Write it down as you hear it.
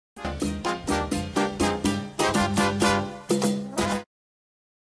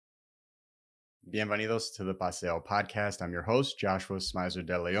Bienvenidos to the Paseo podcast. I'm your host, Joshua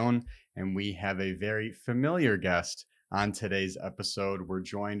Smyser-DeLeon, and we have a very familiar guest on today's episode. We're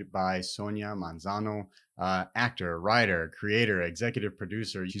joined by Sonia Manzano, actor, writer, creator, executive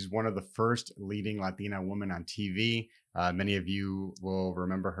producer. She's one of the first leading Latina women on TV. Many of you will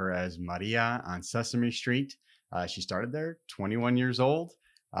remember her as Maria on Sesame Street. She started there, 21 years old.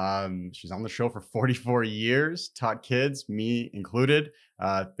 She's on the show for 44 years, taught kids, me included,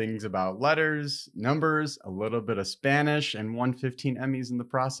 things about letters, numbers, a little bit of Spanish, and won 15 Emmys in the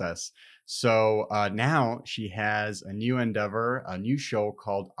process. So now she has a new endeavor, a new show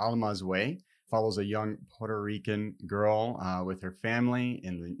called Alma's Way. Follows a young Puerto Rican girl with her family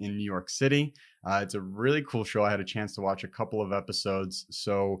in New York City. It's a really cool show. I had a chance to watch a couple of episodes.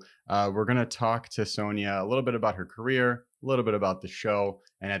 So we're going to talk to Sonia a little bit about her career, a little bit about the show,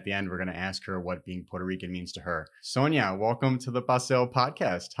 and at the end, we're going to ask her what being Puerto Rican means to her. Sonia, welcome to the Paseo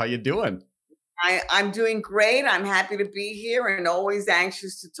podcast. How you doing? I'm doing great. I'm happy to be here and always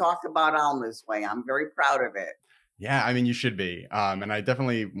anxious to talk about Alma's Way. I'm very proud of it. Yeah, I mean, you should be. And I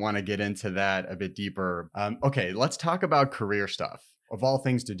definitely want to get into that a bit deeper. Okay, let's talk about career stuff. Of all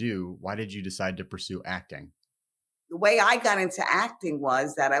things to do, why did you decide to pursue acting? The way I got into acting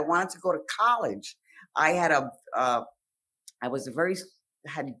was that I wanted to go to college. I had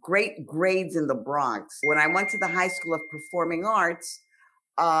had great grades in the Bronx. When I went to the High School of Performing Arts,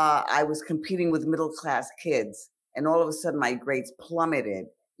 I was competing with middle-class kids. And all of a sudden, my grades plummeted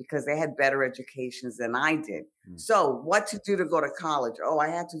because they had better educations than I did. So what to do to go to college? Oh, I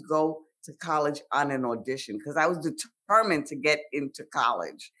had to go to college on an audition because I was determined to get into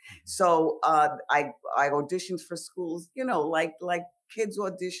college. So I auditioned for schools, like kids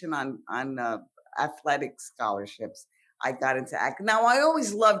audition on athletic scholarships. I got into acting. Now, I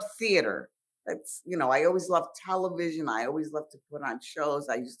always loved theater. I always loved television. I always loved to put on shows.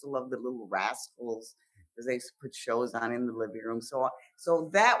 I used to love the Little Rascals because they used to put shows on in the living room. So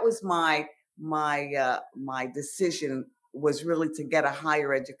that was my decision, was really to get a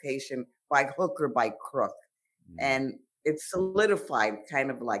higher education by hook or by crook. And it solidified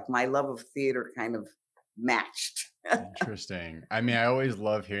kind of like my love of theater kind of matched. Interesting. I mean, I always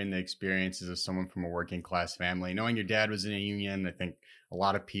love hearing the experiences of someone from a working class family. Knowing your dad was in a union, I think a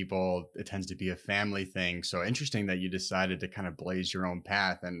lot of people, it tends to be a family thing. So interesting that you decided to kind of blaze your own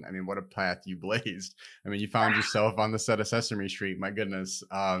path. And I mean, what a path you blazed. I mean, you found yourself on the set of Sesame Street, my goodness.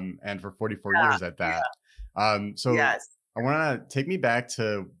 And for 44 years at that. So Yes. I want to take me back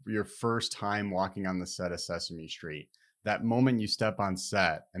to your first time walking on the set of Sesame Street. That moment you step on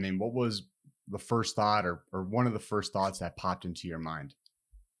set, I mean, what was the first thought or one of the first thoughts that popped into your mind?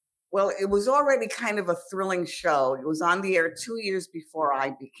 Well, it was already kind of a thrilling show. It was on the air 2 years before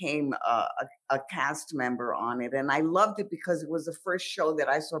I became a cast member on it. And I loved it because it was the first show that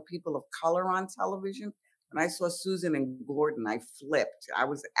I saw people of color on television. When I saw Susan and Gordon, I flipped. I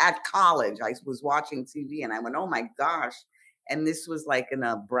was at college. I was watching TV and I went, oh my gosh. And this was like in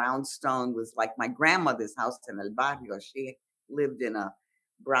a brownstone, was like my grandmother's house in El Barrio. She lived in a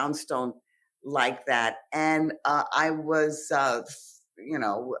brownstone like that. And I was,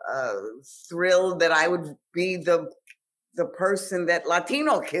 thrilled that I would be the person that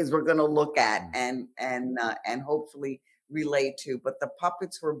Latino kids were going to look at and hopefully relate to. But the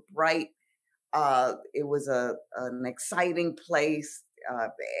puppets were bright. It was an exciting place.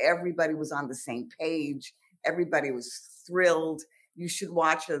 Everybody was on the same page. Everybody was thrilled. You should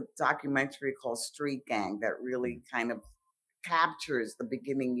watch a documentary called Street Gang that really kind of captures the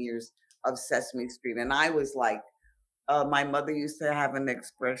beginning years of Sesame Street. And I was like, my mother used to have an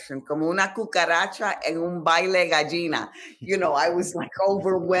expression, como una cucaracha en un baile gallina. I was like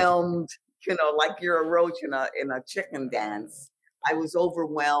overwhelmed, like you're a roach in a chicken dance. I was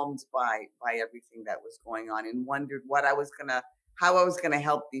overwhelmed by everything that was going on and wondered how I was gonna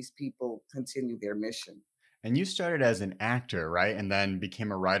help these people continue their mission. And you started as an actor, right? And then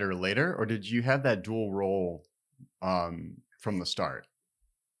became a writer later, or did you have that dual role from the start?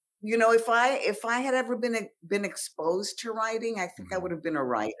 If I had ever been exposed to writing, I think I would have been a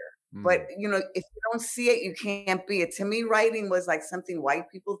writer. But if you don't see it, you can't be it. To me, writing was like something white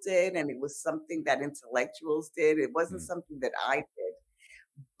people did, and it was something that intellectuals did. It wasn't something that I did.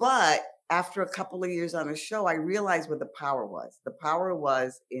 But after a couple of years on a show, I realized what the power was. The power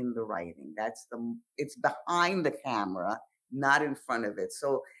was in the writing. It's behind the camera, not in front of it.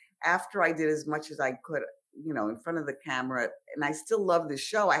 So after I did as much as I could, in front of the camera, and I still love the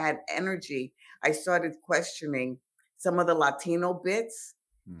show, I had energy. I started questioning some of the Latino bits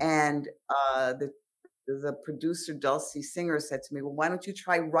and the the producer Dulcie Singer said to me, "Well, why don't you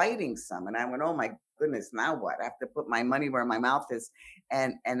try writing some?" And I went, "Oh my goodness, now what? I have to put my money where my mouth is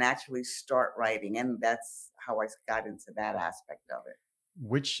and actually start writing." And that's how I got into that aspect of it.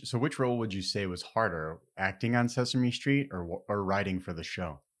 Which role would you say was harder, acting on Sesame Street or writing for the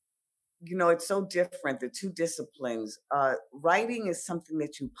show? It's so different, the two disciplines. Writing is something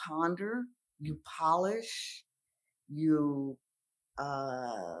that you ponder, you polish, you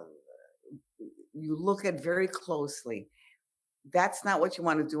uh, you look at very closely. That's not what you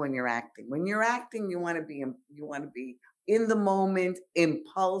want to do when you're acting. When you're acting, you want to be in the moment,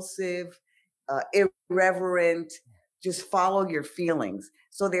 impulsive, irreverent, just follow your feelings.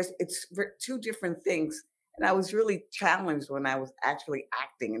 So two different things. And I was really challenged when I was actually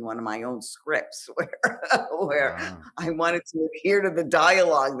acting in one of my own scripts where Wow. I wanted to adhere to the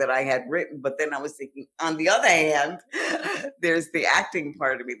dialogue that I had written. But then I was thinking, on the other hand, there's the acting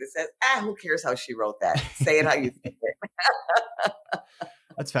part of me that says, who cares how she wrote that? Say it how you think it.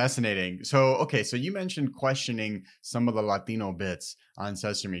 That's fascinating. So, okay, so you mentioned questioning some of the Latino bits on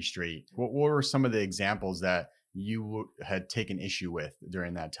Sesame Street. What were some of the examples that you had taken issue with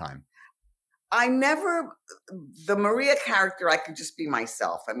during that time? I never, the Maria character, I could just be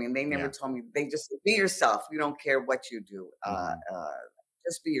myself. I mean, they never Yeah. told me, they just said, be yourself. You don't care what you do. Mhm.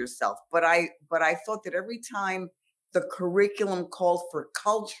 Just be yourself. But I thought that every time the curriculum called for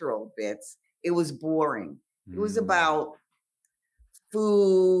cultural bits, it was boring. It was Mm. about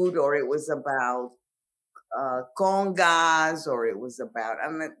food, or it was about congas, or it was about,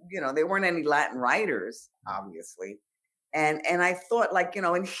 there weren't any Latin writers, obviously. And I thought, like,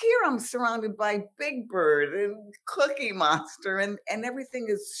 and here I'm surrounded by Big Bird and Cookie Monster, and everything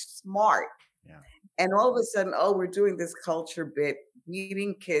is smart. Yeah. And all of a sudden, oh, we're doing this culture bit,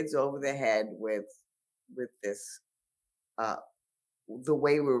 beating kids over the head with this uh the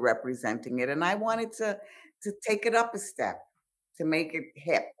way we're representing it. And I wanted to take it up a step, to make it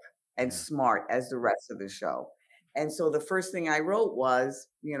hip and Yeah. smart as the rest of the show. And so the first thing I wrote was,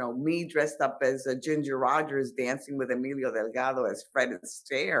 me dressed up as a Ginger Rogers dancing with Emilio Delgado as Fred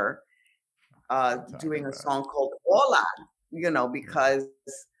Astaire, I'm talking doing a about. song called Hola, Yeah. because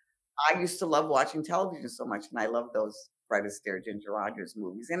I used to love watching television so much, and I love those Fred Astaire, Ginger Rogers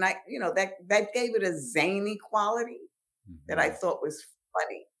movies. And that gave it a zany quality that I Mhm. thought was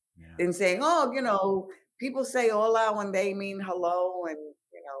funny, Yeah. than saying, "Oh, people say hola when they mean hello,"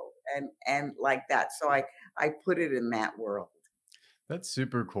 and like that. So I put it in that world. That's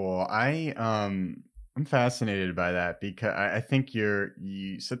super cool. I'm fascinated by that because I think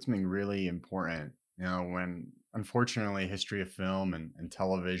you said something really important. When unfortunately history of film and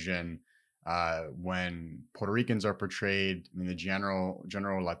television, when Puerto Ricans are portrayed, I mean the general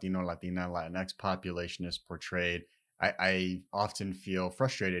Latino, Latina, Latinx population is portrayed. I often feel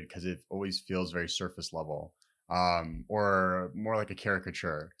frustrated because it always feels very surface level, or more like a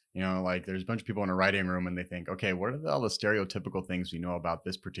caricature. Like there's a bunch of people in a writing room and they think, okay, what are all the stereotypical things we know about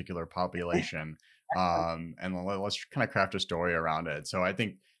this particular population? And let's kind of craft a story around it. So I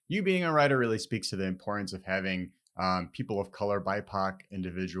think you being a writer really speaks to the importance of having people of color, BIPOC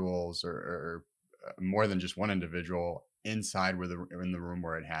individuals, or more than just one individual inside in the room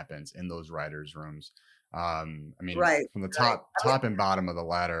where it happens, in those writers' rooms. I mean, Right, from the right. top and bottom of the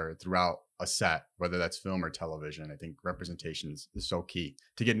ladder throughout a set, whether that's film or television, I think representation is so key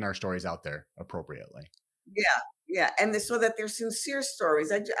to getting our stories out there appropriately. Yeah, yeah, and so that they're sincere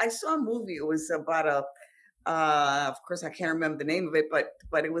stories. I saw a movie. It was about of course, I can't remember the name of it,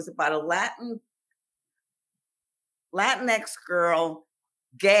 but it was about a Latinx girl,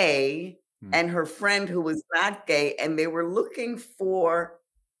 gay, Hmm. and her friend who was not gay, and they were looking for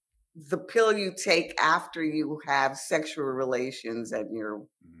the pill you take after you have sexual relations and you're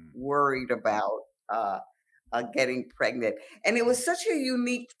Mm. worried about uh, getting pregnant. And it was such a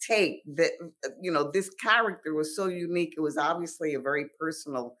unique take that, this character was so unique. It was obviously a very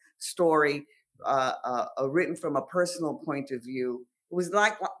personal story, written from a personal point of view. It was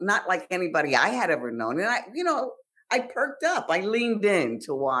like not like anybody I had ever known. And I perked up. I leaned in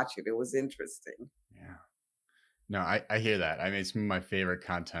to watch it. It was interesting. Yeah. No, I hear that. I mean, some of my favorite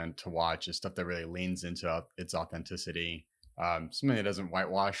content to watch is stuff that really leans into its authenticity. Something that doesn't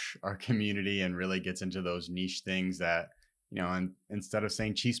whitewash our community and really gets into those niche things that, and instead of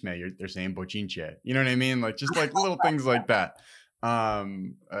saying chisme, they're saying bochinche. You know what I mean? Like just like little things like that.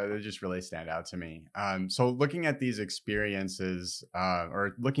 They just really stand out to me. So looking at these experiences,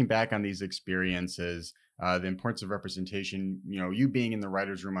 or looking back on these experiences, the importance of representation, you being in the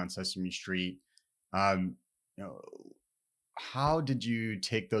writer's room on Sesame Street, um, you know, how did you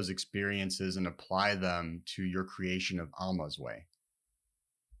take those experiences and apply them to your creation of Alma's Way?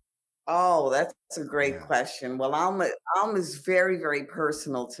 Oh, that's a great Yeah. question. Well, Alma is very, very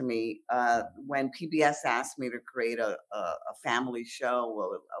personal to me. When PBS asked me to create a family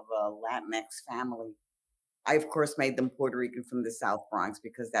show of a Latinx family, I of course made them Puerto Rican from the South Bronx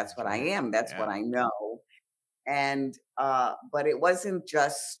because that's That's what I right. am. That's what Yeah. I know. And but it wasn't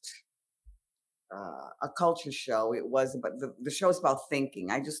just a culture show. It was about the show's about thinking.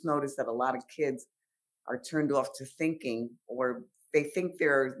 I just noticed that a lot of kids are turned off to thinking, or they think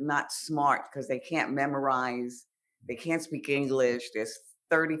they're not smart because they can't memorize, they can't speak English. There's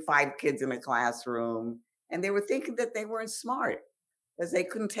 35 kids in a classroom, and they were thinking that they weren't smart because they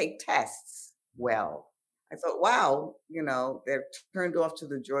couldn't take tests well. I thought, wow, they're turned off to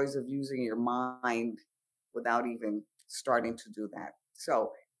the joys of using your mind without even starting to do that.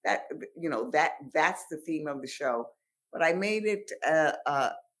 So that's the theme of the show. But I made it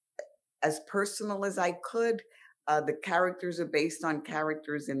as personal as I could. The characters are based on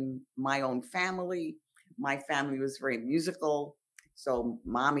characters in my own family. My family was very musical. So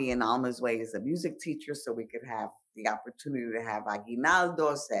mommy in Alma's way is a music teacher, so we could have the opportunity to have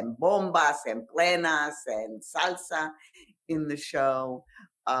aguinaldos and bombas and plenas and salsa in the show.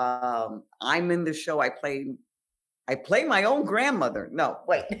 I'm in the show. I play my own grandmother. No,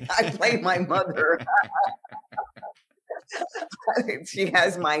 wait, I play my mother. She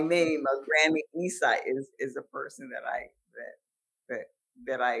has my name. Granny Isa is a person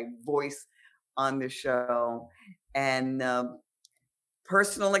that I voice on the show, and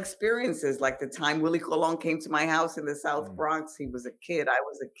personal experiences like the time Willie Colón came to my house in the South Bronx. He was a kid. I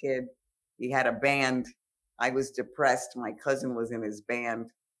was a kid. He had a band. I was depressed. My cousin was in his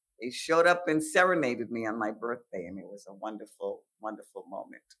band. He showed up and serenaded me on my birthday, and it was a wonderful, wonderful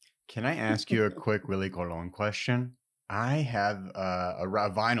moment. Can I ask you a quick Willie Colón question? I have a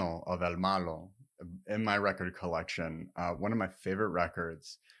vinyl of El Malo in my record collection. One of my favorite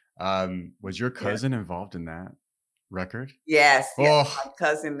records. Was your Yeah. cousin involved in that record? Yes, yes. Oh, My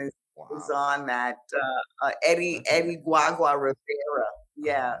cousin is wow. on that. Eddie Guagua Rivera.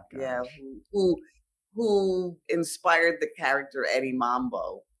 Yeah, Oh, yeah. gosh. Who inspired the character Eddie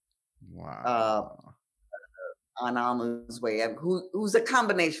Mambo Wow. on Alma's Way? And who's a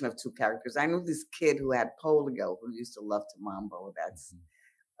combination of two characters. I knew this kid who had polio who used to love to mambo. That's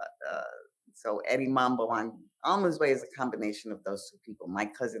so Eddie Mambo on Alma's Way is a combination of those two people. My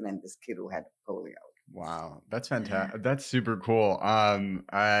cousin and this kid who had polio. Wow, that's fantastic. That's super cool.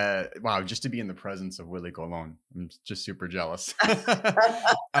 Wow, just to be in the presence of Willie Colón, I'm just super jealous.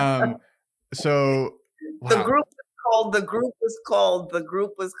 So The wow, group was called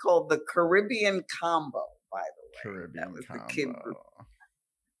the Caribbean Combo, by the way. That Caribbean was the kid group.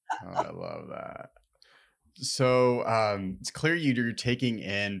 combo. Oh, I love that. So it's clear you're taking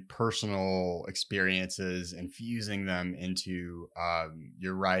in personal experiences and fusing them into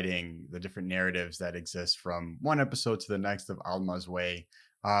your writing, the different narratives that exist from one episode to the next of Alma's Way.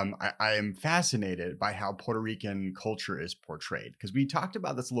 I am fascinated by how Puerto Rican culture is portrayed, because we talked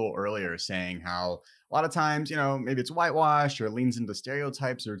about this a little earlier, saying how a lot of times, maybe it's whitewashed or it leans into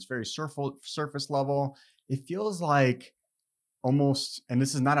stereotypes or it's very surface level. It feels like almost, and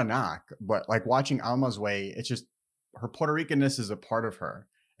this is not a knock, but like watching Alma's Way, it's just her Puerto Ricanness is a part of her.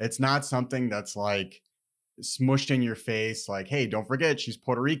 It's not something that's like smushed in your face, like, hey, don't forget she's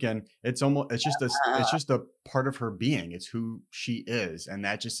Puerto Rican. It's just a part of her being. It's who she is, and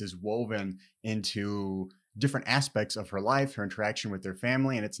that just is woven into different aspects of her life, her interaction with her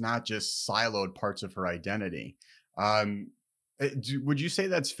family, and it's not just siloed parts of her identity. Would you say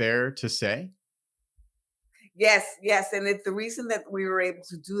that's fair to say? Yes, yes. And the reason that we were able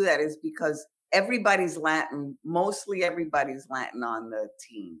to do that is because everybody's Latin, mostly everybody's Latin on the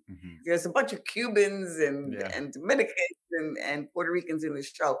team. Mm-hmm. There's a bunch of Cubans and Dominicans and Puerto Ricans in the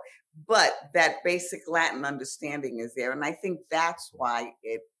show, but that basic Latin understanding is there. And I think that's why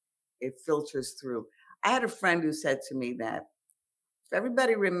it filters through. I had a friend who said to me that if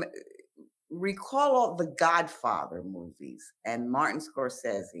everybody recall all the Godfather movies and Martin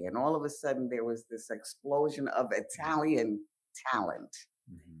Scorsese, and all of a sudden there was this explosion of Italian talent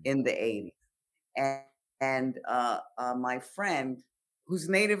in the 80s. And my friend, who's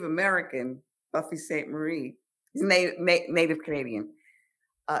Native American, Buffy St. Marie, is Native Canadian.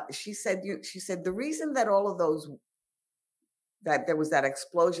 She said the reason that all of those, that there was that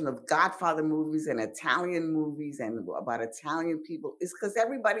explosion of Godfather movies and Italian movies and about Italian people is because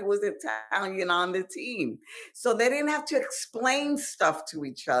everybody was Italian on the team. So they didn't have to explain stuff to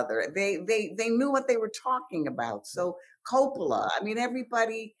each other. They knew what they were talking about. So Coppola, I mean,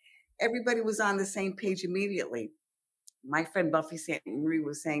 everybody was on the same page immediately. My friend Buffy St. Marie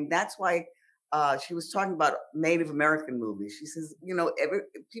was saying that's why she was talking about Native American movies. She says,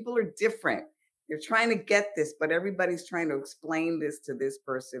 people are different. They're trying to get this, but everybody's trying to explain this to this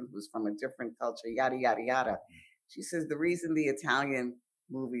person who's from a different culture, yada, yada, yada. She says the reason the Italian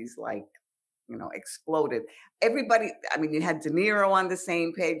movies exploded. Everybody, I mean, you had De Niro on the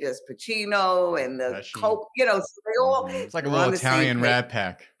same page as Pacino and the Coke, so they all it's like a were little on the same Italian page. Rat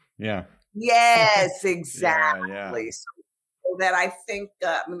Pack. Yeah. Yes, exactly. Yeah. So that I think,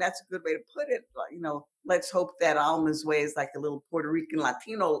 that's a good way to put it. Let's hope that Alma's Way is like a little Puerto Rican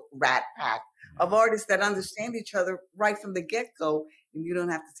Latino rat pack of artists that understand each other right from the get-go, and you don't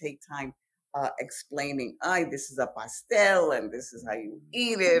have to take time explaining, this is a pastel and this is how you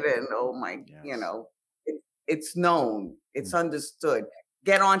eat it, and it's known, it's understood.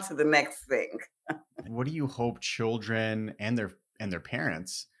 Get on to the next thing. What do you hope children and their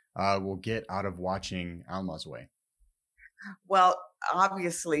parents will get out of watching Alma's Way? Well,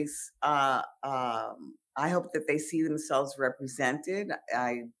 obviously, I hope that they see themselves represented.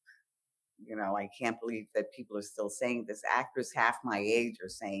 I can't believe that people are still saying this. Actors half my age are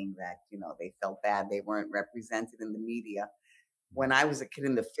saying that, they felt bad they weren't represented in the media. When I was a kid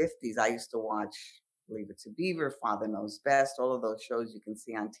in the 50s, I used to watch Leave It to Beaver, Father Knows Best, all of those shows you can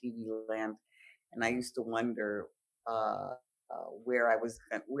see on TV Land. And I used to wonder where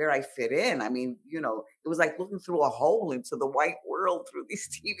I fit in. I mean, it was like looking through a hole into the white world through these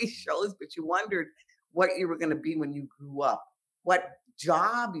TV shows, but you wondered what you were going to be when you grew up, what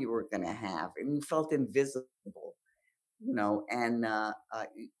job you were going to have, and you felt invisible, and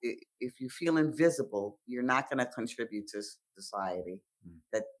if you feel invisible, you're not going to contribute to society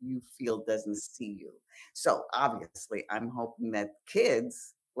that you feel doesn't see you. So obviously, I'm hoping that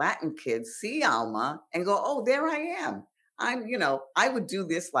Latin kids see Alma and go, oh, there I am. I would do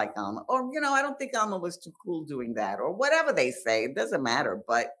this like Alma, or, I don't think Alma was too cool doing that, or whatever they say. It doesn't matter,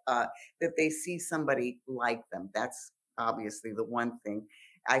 but that they see somebody like them. That's obviously the one thing.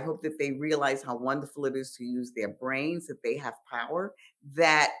 I hope that they realize how wonderful it is to use their brains, that they have power,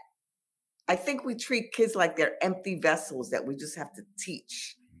 that I think we treat kids like they're empty vessels that we just have to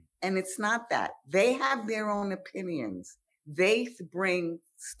teach. And it's not that. They have their own opinions. They bring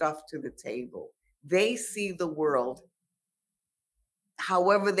stuff to the table. They see the world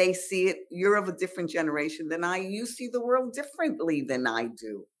however they see it. You're of a different generation than I. You see the world differently than I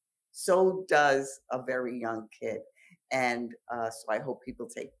do. So does a very young kid. And so I hope people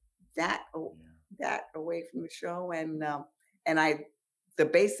take that away from the show. And the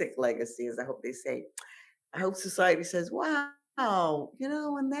basic legacy is, I hope society says, wow,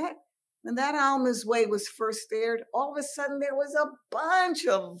 when that Alma's Way was first aired, all of a sudden there was a bunch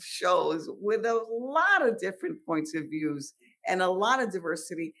of shows with a lot of different points of views and a lot of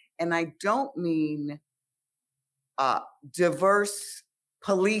diversity. And I don't mean diverse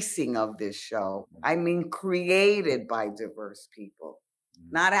policing of this show. I mean created by diverse people,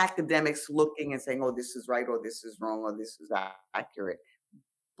 not academics looking and saying, oh, this is right, or this is wrong, or this is accurate,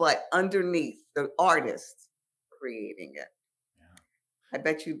 but underneath, the artists creating it. I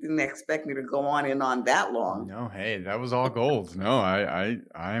bet you didn't expect me to go on and on that long. No, hey, that was all gold. No,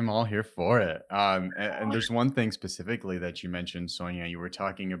 I'm all here for it. And there's one thing specifically that you mentioned, Sonia. You were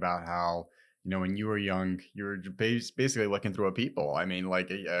talking about how, when you were young, you were basically looking through a peephole. I mean, like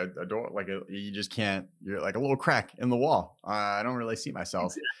a door, you just can't. You're like a little crack in the wall. I don't really see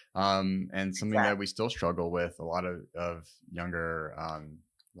myself. And something that we still struggle with, a lot of younger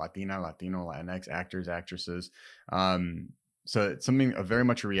Latino, Latinx actors, actresses. So it's something very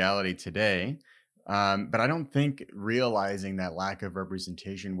much a reality today. But I don't think realizing that lack of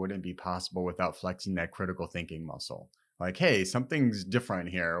representation wouldn't be possible without flexing that critical thinking muscle. Like, hey, something's different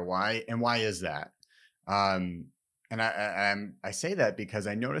here. Why is that? And I say that because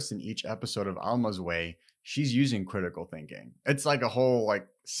I noticed in each episode of Alma's Way, she's using critical thinking. It's like a whole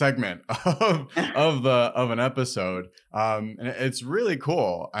segment of an episode. And it's really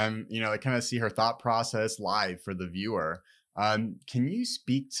cool. I kind of see her thought process live for the viewer. Can you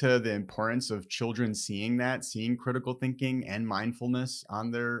speak to the importance of children seeing critical thinking and mindfulness on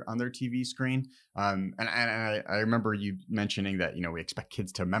their TV screen? And I remember you mentioning that, we expect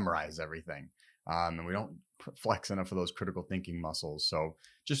kids to memorize everything. And we don't flex enough of those critical thinking muscles. So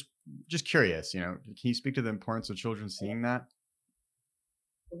just curious, can you speak to the importance of children seeing that?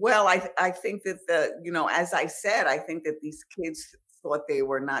 Well, I think that as I said, I think that these kids thought they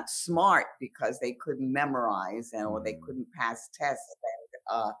were not smart because they couldn't memorize or they couldn't pass tests.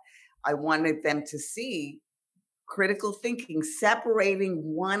 And I wanted them to see critical thinking, separating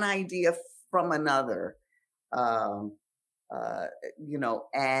one idea from another. And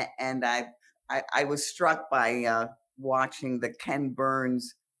I was struck by watching the Ken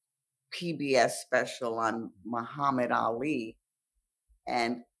Burns PBS special on Muhammad Ali,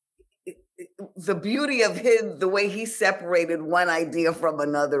 and the beauty of the way he separated one idea from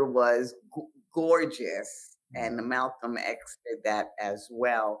another was gorgeous. Mm. And Malcolm X did that as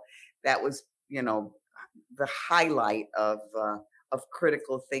well. That was, the highlight of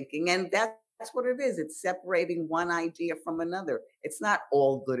critical thinking, and that's what it is. It's separating one idea from another. It's not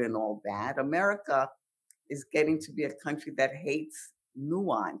all good and all bad. America is getting to be a country that hates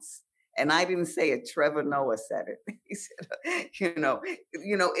nuance. And I didn't say it. Trevor Noah said it. He said,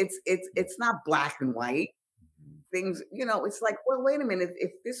 it's not black and white. Things, it's like, well, wait a minute.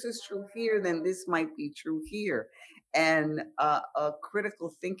 If this is true here, then this might be true here. And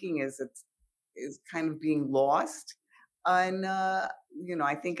critical thinking is kind of being lost. And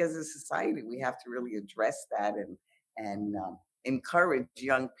I think as a society, we have to really address that and encourage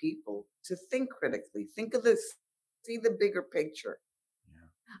young people to think critically, think of this, see the bigger picture. Yeah.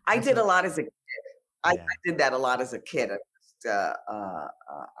 I That's did a a lot as a kid. I yeah. did that a lot as a kid.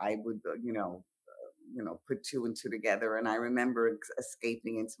 I would, put two and two together, and I remember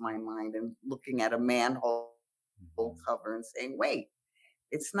escaping into my mind and looking at a manhole Mhm. cover and saying, "Wait,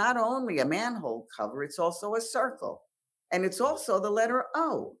 it's not only a manhole cover; it's also a circle, and it's also the letter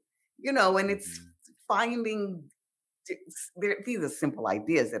O." And it's Mhm. finding these are simple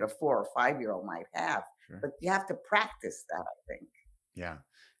ideas that a 4 or 5-year-old might have, Sure. but you have to practice that, I think. Yeah.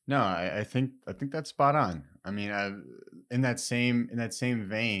 No, I think that's spot on. I mean, in that same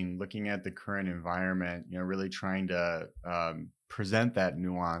vein, looking at the current environment, really trying to present that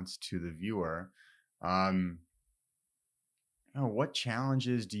nuance to the viewer. Um, what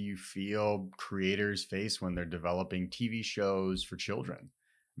challenges do you feel creators face when they're developing TV shows for children?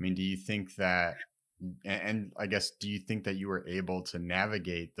 I mean, do you think that, and I guess, do you think that you were able to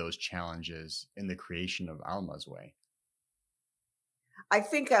navigate those challenges in the creation of Alma's Way? I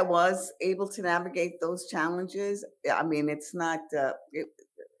think I was able to navigate those challenges. I mean, it's not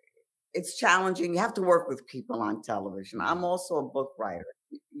it's challenging. You have to work with people on television. I'm Mhm. also a book writer,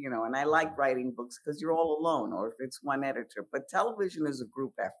 and I like Mhm. writing books because you're all alone, or if it's one editor. But television is a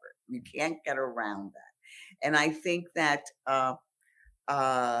group effort. You can't get around that. And I think that a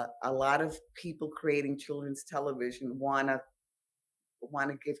lot of people creating children's television want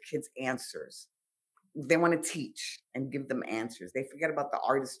to give kids answers. They want to teach and give them answers. They forget about the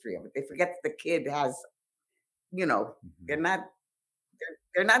artistry of it. They forget that the kid has, you know, they're Mhm. not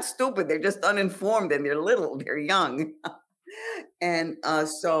they're not stupid. They're just uninformed and they're little. They're young. And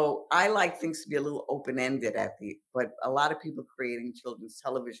so I like things to be a little open ended but a lot of people creating children's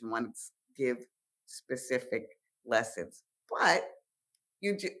television want to give specific lessons. But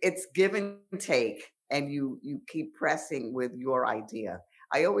it's give and take, and you keep pressing with your idea.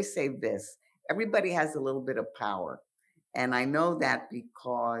 I always say this: everybody has a little bit of power, and I know that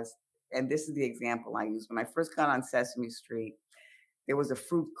because, and this is the example I use. When I first got on Sesame Street, there was a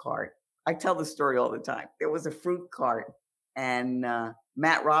fruit cart. I tell the story all the time. There was a fruit cart, and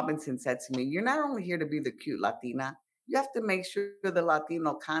Matt Robinson said to me, "You're not only here to be the cute Latina, you have to make sure the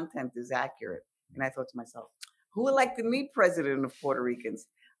Latino content is accurate." And I thought to myself, who elected me president of Puerto Ricans?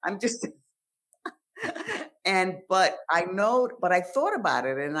 I'm just but I thought about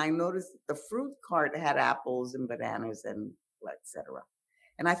it and I noticed that the fruit cart had apples and bananas and etc.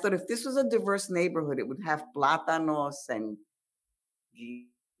 And I thought if this was a diverse neighborhood, it would have plátanos and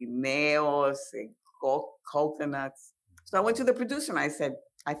guineos and coconuts. So I went to the producer and I said,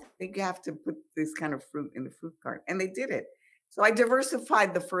 I think you have to put this kind of fruit in the fruit cart. And they did it. So I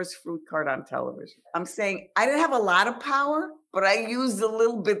diversified the first fruit cart on television. I'm saying I didn't have a lot of power, but I used the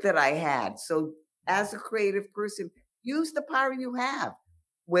little bit that I had. So as a creative person, use the power you have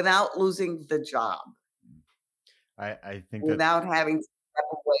without losing the job, I think that. without having to step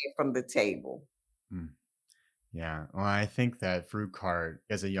away from the table. Mm. Yeah. Well, I think that fruit cart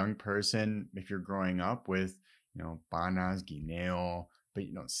as a young person, if you're growing up with, panas, guineo, but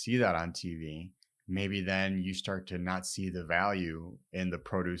you don't see that on TV, maybe then you start to not see the value in the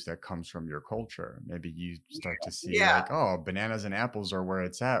produce that comes from your culture. Maybe you start to see Yeah. like, oh, bananas and apples are where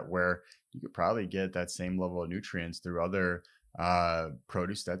it's at, where you could probably get that same level of nutrients through other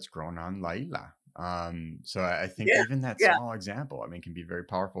produce that's grown on La Isla. So I think Yeah. even that Yeah. small example, I mean, can be very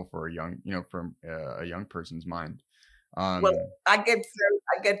powerful for a young, from a young person's mind. Well, Um, I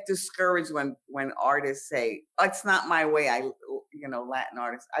get discouraged when artists say, "Oh, it's not my way." Latin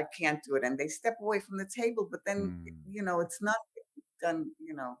artists, I can't do it, and they step away from the table. But then, mm, it's not done.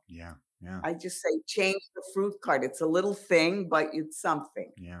 yeah, yeah, I just say, change the fruit card. It's a little thing, but it's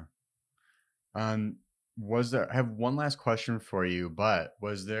something. yeah. Um, I have one last question for you, but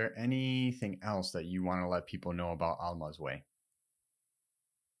was there anything else that you want to let people know about Alma's Way?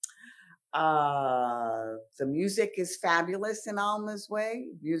 The music is fabulous in Alma's way.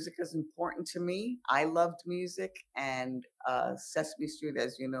 Music is important to me. I loved music, and Sesame Street,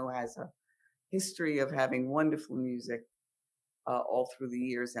 as you know, has a history of having wonderful music all through the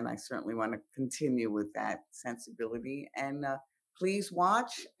years, and I certainly want to continue with that sensibility. And please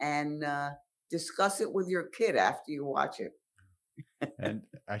watch and discuss it with your kid after you watch it. And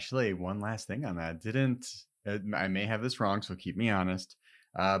actually, one last thing on that. I may have this wrong, so keep me honest.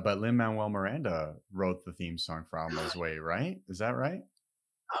 But Lin-Manuel Miranda wrote the theme song for Alma's Way, right? Is that right?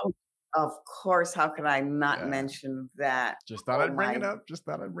 Oh, of course. How could I not Yeah. mention that? Just thought Oh I'd bring my, it up. Just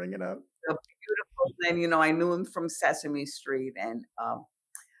thought I'd bring it up. the beautiful. And I knew him from Sesame Street, and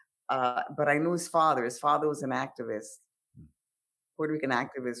but I knew his father. His father was an activist, Puerto Rican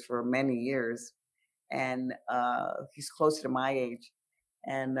activist for many years, and he's closer to my age.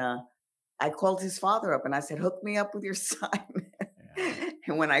 And I called his father up and I said, "Hook me up with your son." Yeah.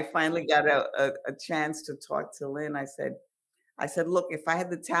 And when I finally got a chance to talk to Lynn, I said, "Look, if I had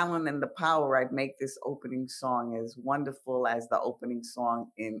the talent and the power, I'd make this opening song as wonderful as the opening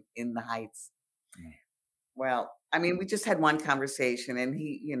song in The Heights." Mm. Well, I mean, we just had one conversation, and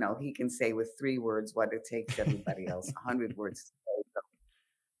he can say with 3 words what it takes everybody else 100 words to say. So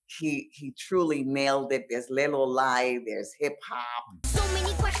he truly nailed it. There's Lelo Lai, there's hip hop. So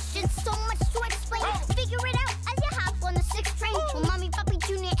many questions, so much to explain. Figure it out as you hop on the 6th train. With mommy, papi,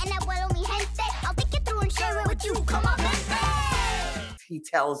 junior, and abuelo, mi gente. I'll take it through and share it with you. Come on, baby. He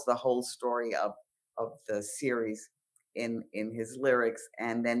tells the whole story of the series in his lyrics,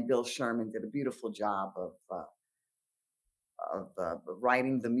 and then Bill Sherman did a beautiful job of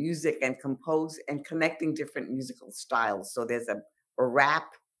writing the music and connecting different musical styles. So there's a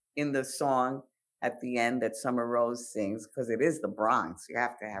rap in the song at the end that Summer Rose sings, because it is the Bronx. You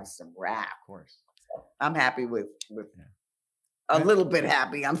have to have some rap. Of course. So I'm happy with Yeah. a little bit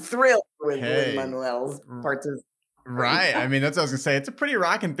happy. I'm thrilled with Hey. Lin-Manuel's participation. Right. I mean, that's what I was gonna say. It's a pretty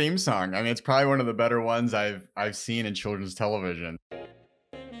rocking theme song. I mean, it's probably one of the better ones I've seen in children's television.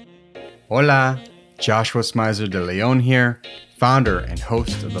 Hola, Joshua Smyser-DeLeon here, founder and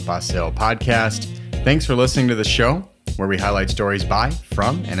host of the Paseo podcast. Thanks for listening to the show, where we highlight stories by,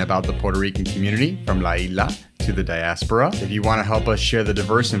 from, and about the Puerto Rican community, from La Isla to the diaspora. If you want to help us share the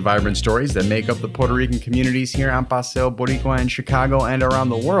diverse and vibrant stories that make up the Puerto Rican communities here on Paseo Boricua in Chicago and around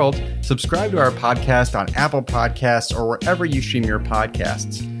the world, subscribe to our podcast on Apple Podcasts or wherever you stream your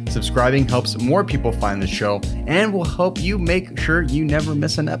podcasts. Subscribing helps more people find the show and will help you make sure you never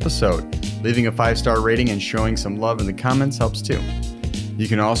miss an episode. Leaving a 5-star rating and showing some love in the comments helps too. You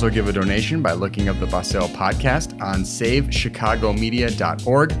can also give a donation by looking up the Paseo podcast on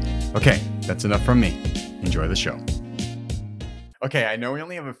savechicagomedia.org. Okay, that's enough from me. Enjoy the show. Okay, I know we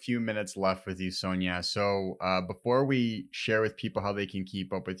only have a few minutes left with you, Sonia. So before we share with people how they can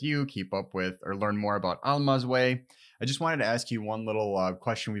keep up with you, keep up with, or learn more about Alma's Way, I just wanted to ask you one little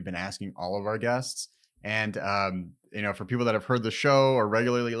question we've been asking all of our guests. And, for people that have heard the show or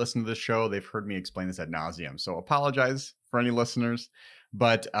regularly listen to the show, they've heard me explain this ad nauseum. So apologize for any listeners.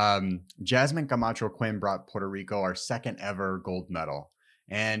 But Jasmine Camacho Quinn brought Puerto Rico our 2nd ever gold medal.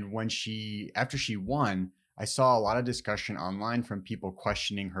 And after she won, I saw a lot of discussion online from people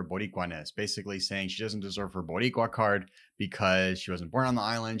questioning her Boricuaness, basically saying she doesn't deserve her Boricua card because she wasn't born on the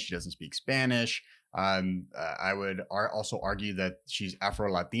island. She doesn't speak Spanish. I would also argue that she's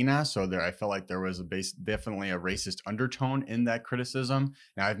Afro-Latina. So I felt like there was definitely a racist undertone in that criticism.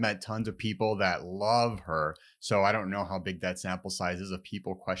 Now, I've met tons of people that love her. So I don't know how big that sample size is of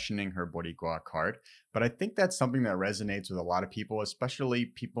people questioning her Boricua card. But I think that's something that resonates with a lot of people, especially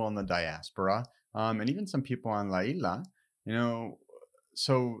people in the diaspora, and even some people on La Isla.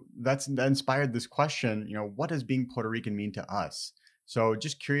 So that inspired this question, what does being Puerto Rican mean to us? So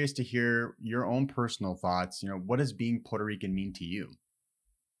just curious to hear your own personal thoughts. What does being Puerto Rican mean to you?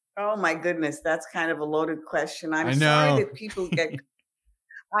 Oh my goodness, that's kind of a loaded question. I I'm know. sorry that people get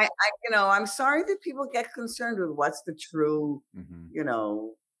I'm sorry that people get concerned with what's the true,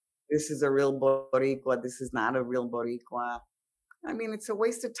 this is a real Boricua, this is not a real Boricua. I mean, it's a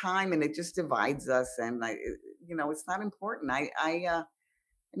waste of time, and it just divides us, and it's not important. I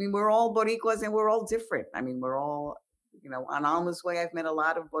mean, we're all Boricuas and we're all different. I mean, we're all, on Alma's Way, I've met a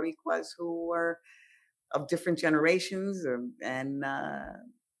lot of Boricuas who are of different generations, and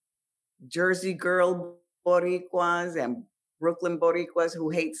Jersey girl Boricuas and Brooklyn Boricuas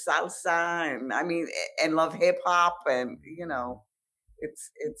who hate salsa, and and love hip hop, and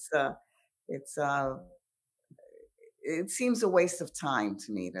it seems a waste of time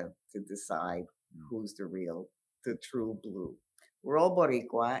to me to decide who's the true blue. We're all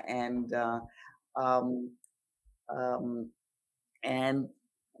Boricua, and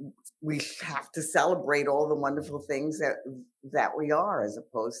we have to celebrate all the wonderful things that we are, as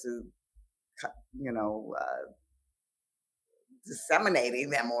opposed to, disseminating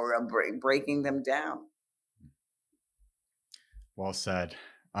them or breaking them down. Well said.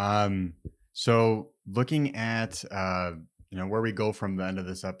 So looking at, where we go from the end of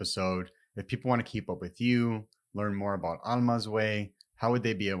this episode, if people want to keep up with you, learn more about Alma's Way, how would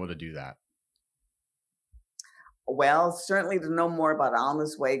they be able to do that? Well, certainly to know more about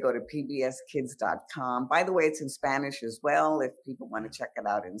Alma's Way, go to pbskids.com. By the way, it's in Spanish as well, if people want to check it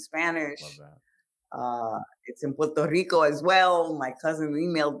out in Spanish. Love that. It's in Puerto Rico as well. My cousin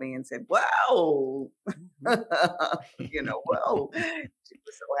emailed me and said, wow, wow. She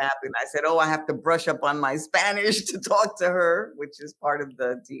was so happy. And I said, I have to brush up on my Spanish to talk to her, which is part of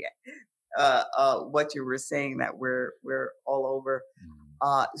the what you were saying, that we're all over.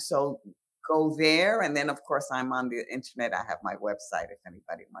 So go there. And then, of course, I'm on the internet. I have my website. If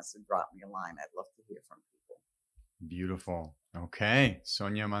anybody wants to drop me a line, I'd love to hear from people. Beautiful. Okay.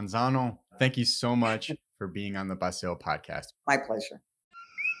 Sonia Manzano, thank you so much for being on the Paseo podcast. My pleasure.